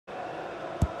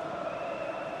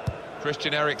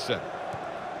Christian Eriksen.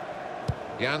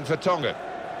 Jan Vertonghen.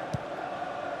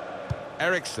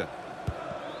 Eriksen.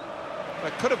 They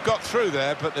could have got through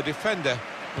there, but the defender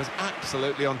was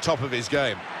absolutely on top of his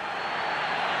game.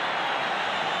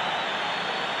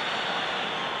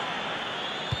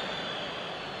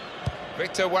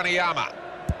 Victor Wanyama.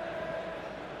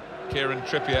 Kieran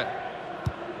Trippier.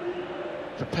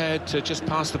 Prepared to just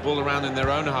pass the ball around in their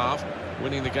own half,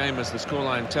 winning the game as the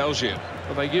scoreline tells you.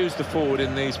 Well, they use the forward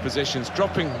in these positions,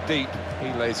 dropping deep.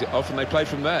 He lays it off and they play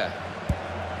from there.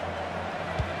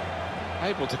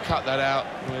 Able to cut that out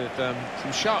with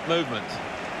some sharp movement.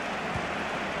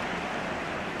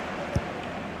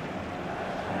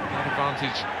 That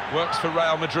advantage works for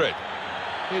Real Madrid.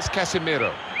 Here's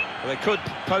Casemiro. Well, they could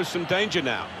pose some danger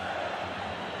now.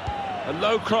 A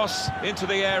low cross into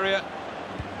the area.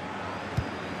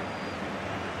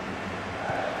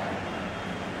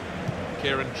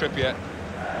 Kieran Trippier.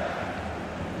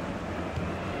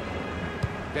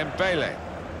 Dembele.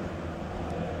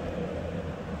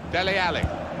 Dele Alli.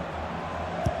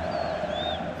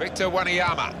 Victor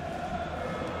Wanyama.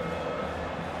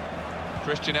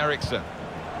 Christian Eriksen.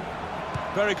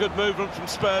 Very good movement from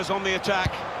Spurs on the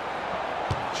attack.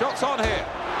 Shots on here.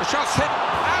 The shot's hit.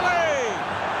 Alli!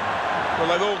 Well,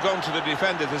 they've all gone to the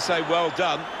defender to say well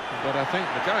done, but I think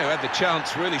the guy who had the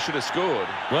chance really should have scored.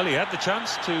 Well, he had the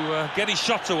chance to get his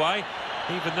shot away,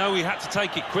 even though he had to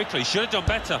take it quickly. Should have done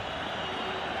better.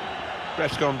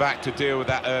 Ref's gone back to deal with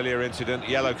that earlier incident.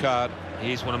 Yellow card.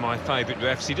 He's one of my favourite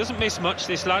refs. He doesn't miss much,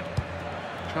 this lad.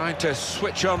 Trying to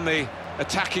switch on the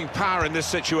attacking power in this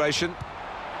situation.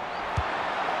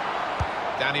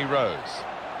 Danny Rose.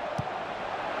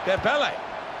 Dembele.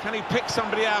 Can he pick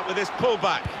somebody out with this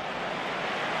pullback?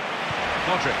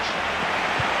 Modric.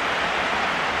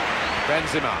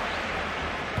 Benzema.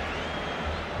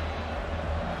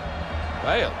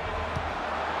 Bale.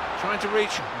 Trying to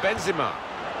reach Benzema.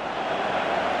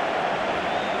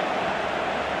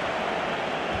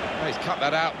 Oh, he's cut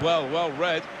that out well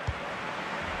read.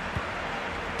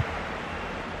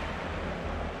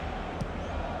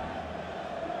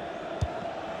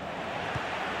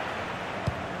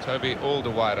 Toby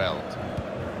Alderweireld.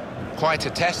 Quite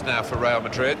a test now for Real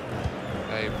Madrid.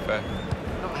 They've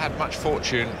not had much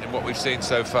fortune in what we've seen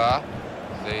so far.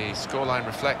 The scoreline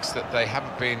reflects that they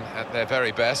haven't been at their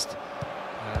very best.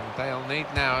 And they'll need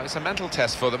now, it's a mental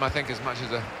test for them, I think, as much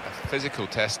as a physical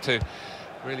test to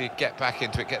really get back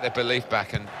into it, get their belief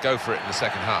back and go for it in the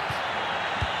second half.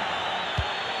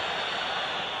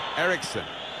 Eriksen.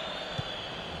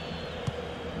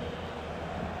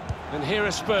 And here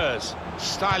are Spurs,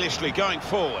 stylishly going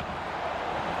forward.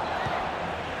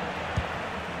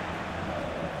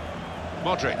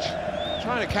 Modric,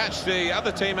 trying to catch the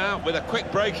other team out with a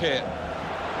quick break here.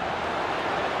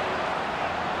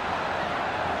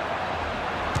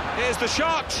 Here's the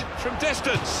shot from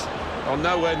distance. Oh,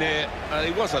 nowhere near.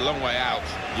 He was a long way out.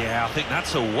 Yeah, I think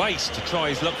that's a waste to try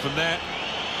his luck from there.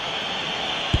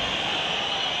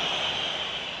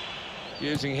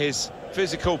 Using his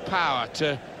physical power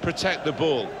to protect the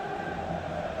ball.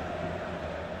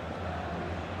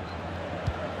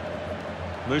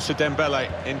 Moussa Dembele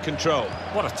in control.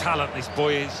 What a talent this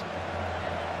boy is.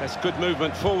 That's good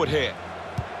movement forward here.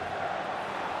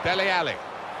 Dele Alli.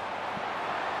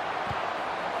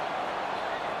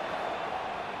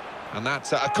 And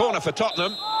that's a corner for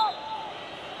Tottenham.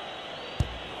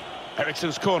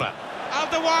 Eriksen's corner.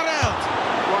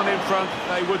 Alderweireld! One in front.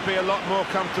 They would be a lot more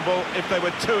comfortable if they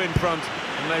were two in front,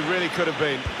 and they really could have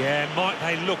been. Yeah, might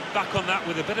they look back on that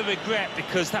with a bit of regret,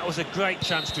 because that was a great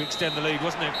chance to extend the lead,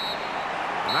 wasn't it?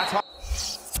 And that's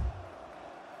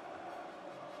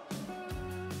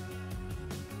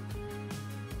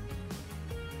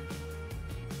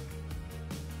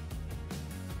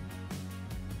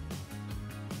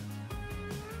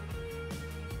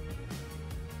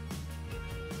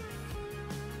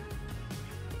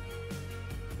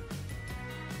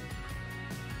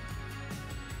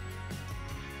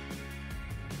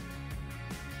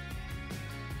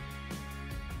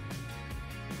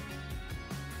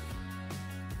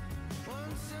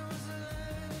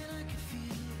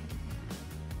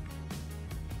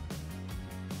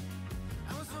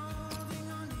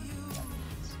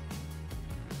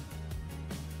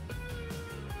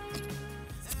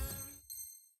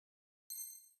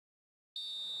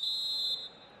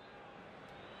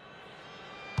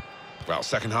well,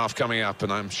 second half coming up,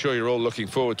 and I'm sure you're all looking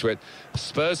forward to it.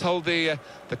 Spurs hold the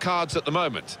cards at the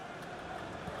moment.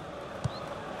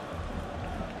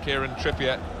 Kieran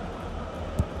Trippier.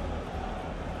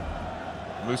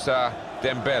 Moussa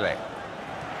Dembele.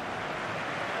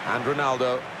 And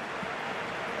Ronaldo.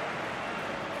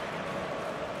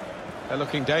 They're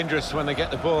looking dangerous when they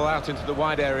get the ball out into the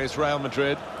wide areas, Real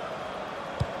Madrid.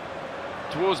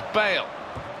 Towards Bale.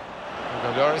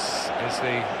 Hugo Lloris is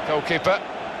the goalkeeper.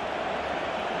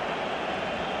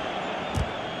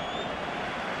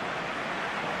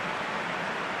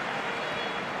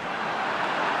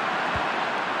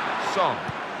 Son.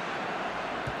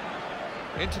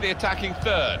 Into the attacking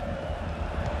third.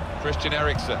 Christian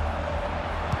Eriksen.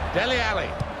 Dele Alli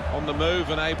on the move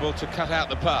and able to cut out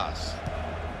the pass.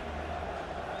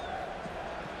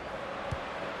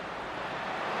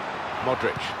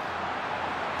 Modric.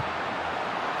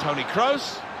 Toni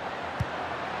Kroos.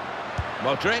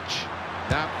 Modric.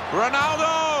 Now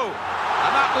Ronaldo!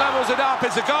 And that levels it up.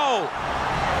 It's a goal.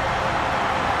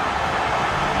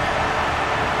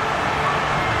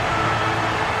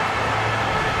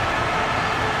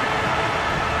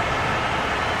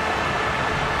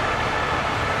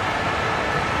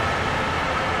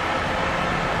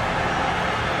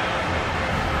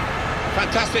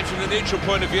 Fantastic from the neutral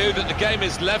point of view that the game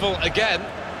is level again.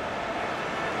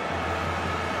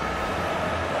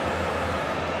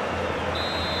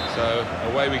 So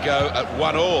away we go at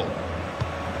 1-1.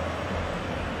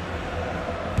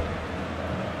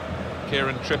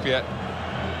 Kieran Trippier.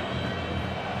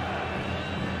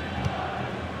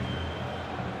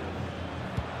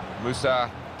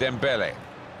 Moussa Dembele.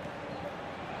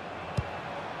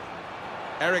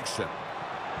 Eriksen.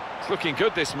 It's looking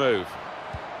good, this move.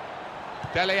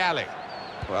 Dele Alli.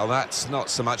 Well, that's not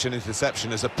so much an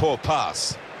interception as a poor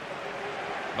pass.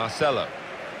 Marcelo.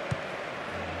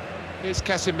 Here's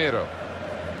Casemiro.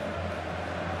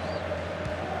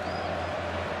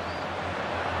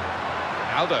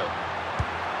 Aldo.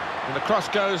 And the cross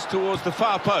goes towards the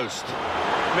far post.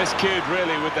 Miscued,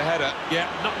 really, with the header.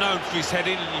 Yeah, not known for his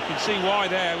heading, and you can see why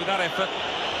there with that effort.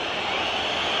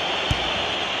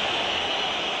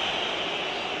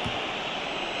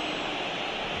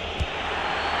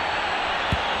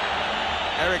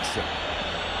 Eriksen.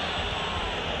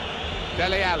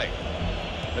 Dele Alli.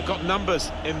 They've got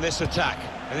numbers in this attack,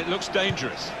 and it looks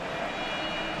dangerous.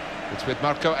 It's with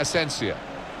Marco Asensio.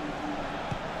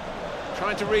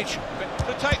 Trying to reach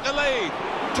to take the lead.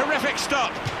 Terrific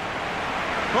stop.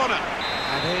 Corner.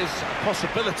 And here's a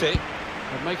possibility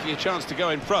of making a chance to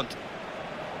go in front.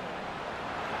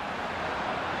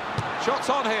 Shots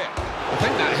on here. I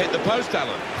think that hit the post,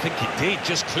 Alan. I think it did,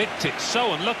 just clipped it.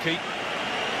 So unlucky.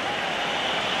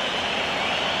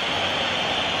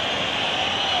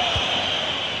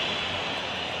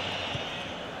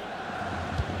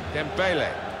 Dembele.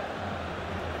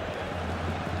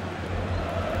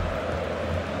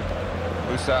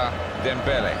 Moussa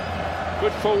Dembele.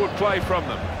 Good forward play from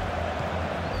them.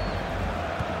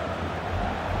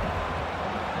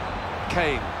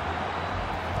 Kane.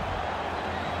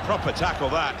 Proper tackle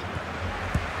that.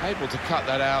 Able to cut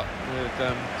that out with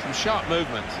some sharp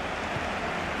movement.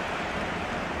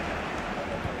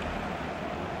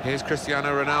 Here's Cristiano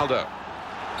Ronaldo.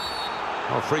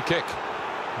 Oh, free kick.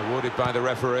 Awarded by the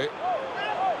referee.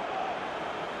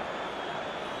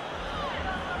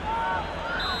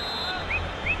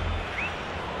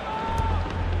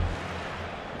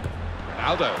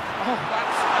 Ronaldo. Oh,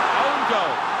 that's an own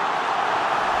goal.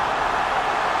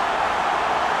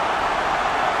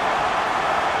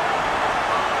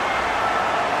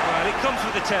 Well, it comes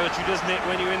with the territory, doesn't it,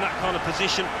 when you're in that kind of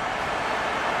position?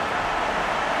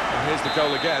 And here's the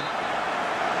goal again.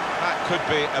 That could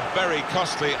be a very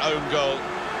costly own goal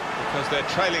because they're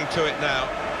trailing to it now.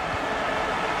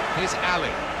 Here's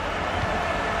Ali.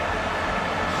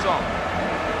 Son.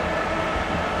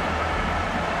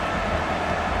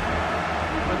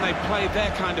 When they play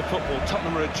their kind of football,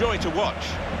 Tottenham are a joy to watch.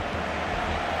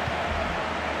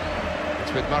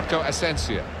 It's with Marco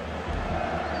Asensio.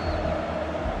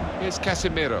 Here's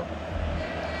Casemiro.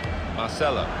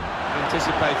 Marcelo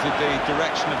anticipated the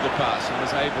direction of the pass and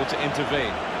was able to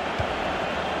intervene.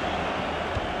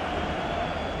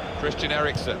 Christian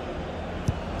Eriksen.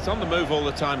 He's on the move all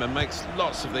the time and makes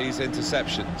lots of these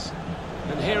interceptions.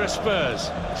 And here are Spurs,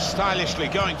 stylishly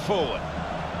going forward.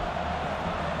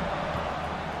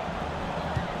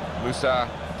 Moussa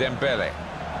Dembele.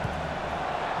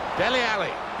 Dele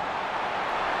Alli.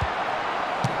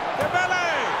 Dembele!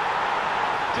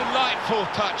 Delightful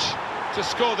touch to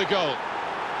score the goal.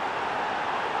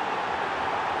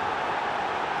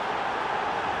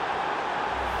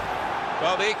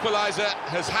 Well, the equaliser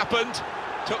has happened.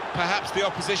 Took perhaps the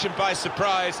opposition by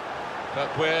surprise,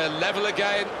 but we're level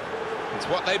again. It's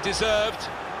what they've deserved.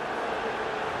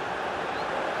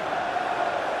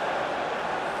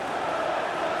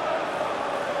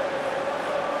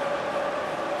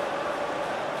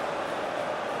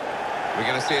 We're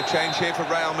going to see a change here for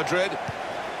Real Madrid.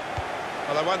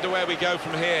 Well, I wonder where we go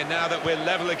from here now that we're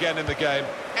level again in the game.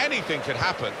 Anything could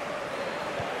happen.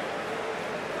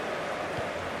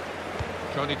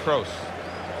 Toni Kroos.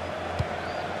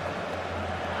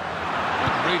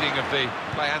 Good reading of the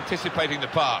play, anticipating the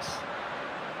pass.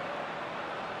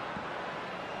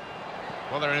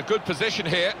 Well, they're in a good position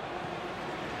here.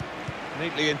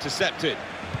 Neatly intercepted.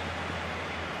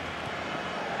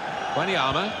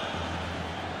 Wanyama.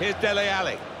 Here's Dele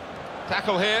Alli.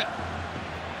 Tackle here.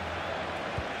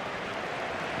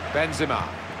 Benzema.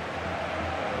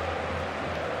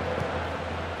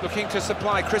 Looking to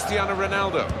supply Cristiano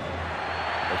Ronaldo.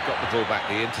 They've got the ball back,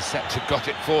 the interceptor got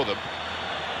it for them.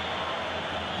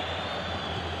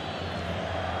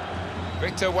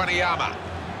 Victor Wanyama.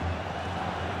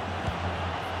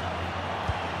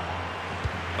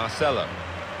 Marcelo.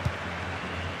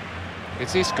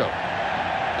 It's Isco.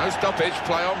 No stoppage,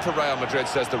 play on for Real Madrid,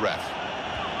 says the ref.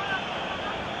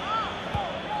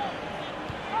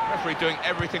 Referee doing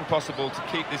everything possible to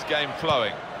keep this game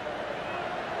flowing.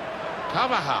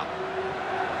 Carvajal.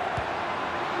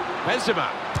 Benzema.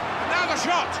 Now the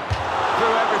shot!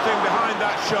 Threw everything behind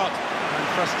that shot and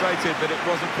frustrated that it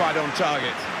wasn't quite on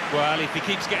target. Well, if he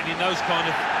keeps getting in those kind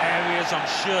of areas, I'm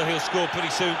sure he'll score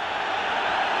pretty soon.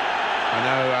 I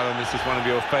know, Alan, this is one of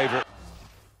your favourite.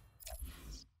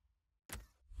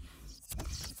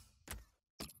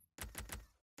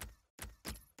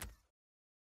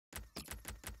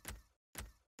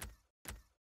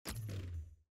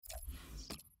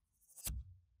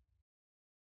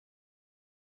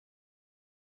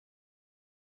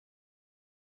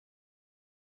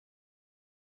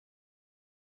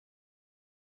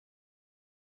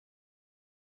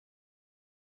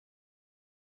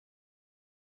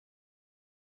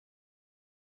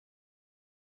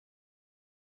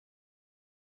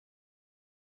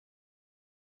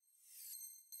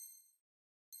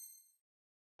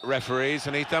 Referees,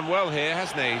 and he's done well here,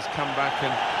 hasn't he? He's come back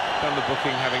and done the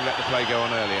booking, having let the play go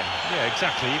on earlier. Yeah,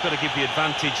 exactly. You've got to give the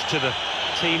advantage to the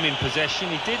team in possession.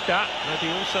 He did that, but he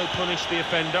also punished the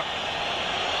offender.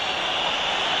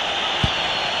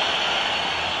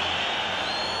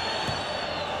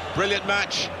 Brilliant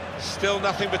match. Still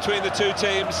nothing between the two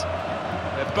teams.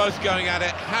 They're both going at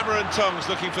it, hammer and tongs,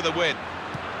 looking for the win.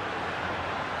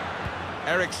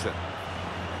 Eriksen.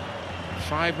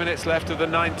 5 minutes left of the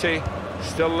 90.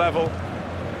 Still level.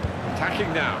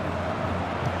 Attacking now.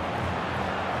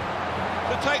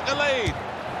 To take the lead.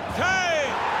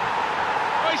 Kane!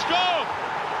 Oh, he scored!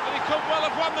 And he could well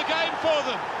have won the game for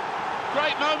them.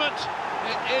 Great moment.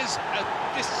 It is a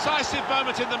decisive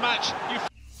moment in the match.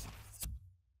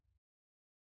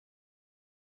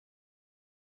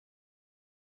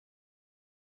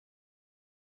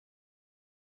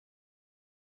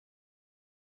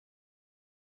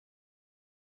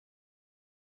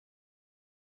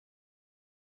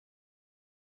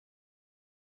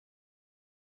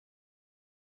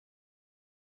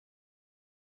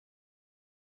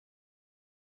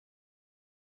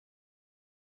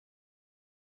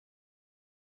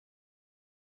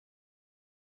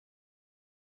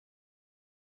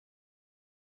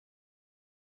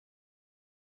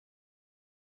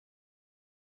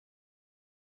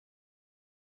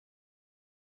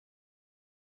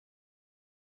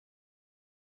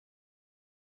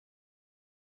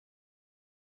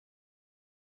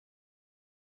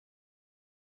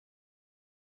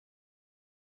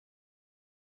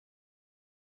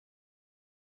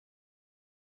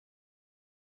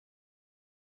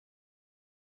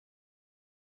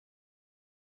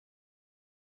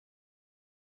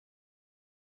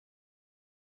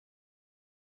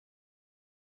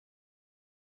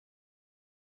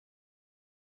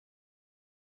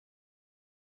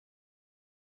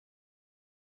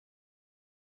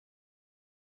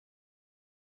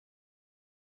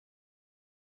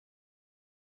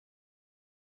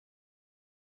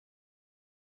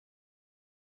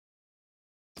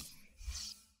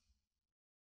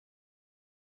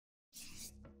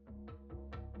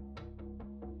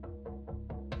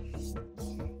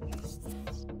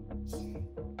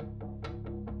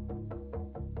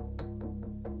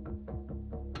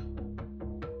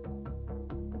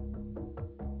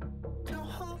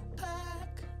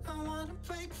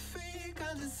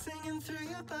 Singing through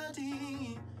your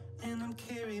body, and I'm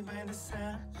carried by the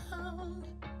sound.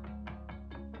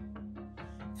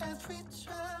 Every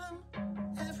drum,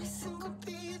 every single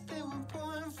beat, they were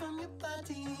born from your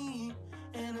body,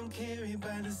 and I'm carried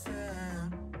by the sound.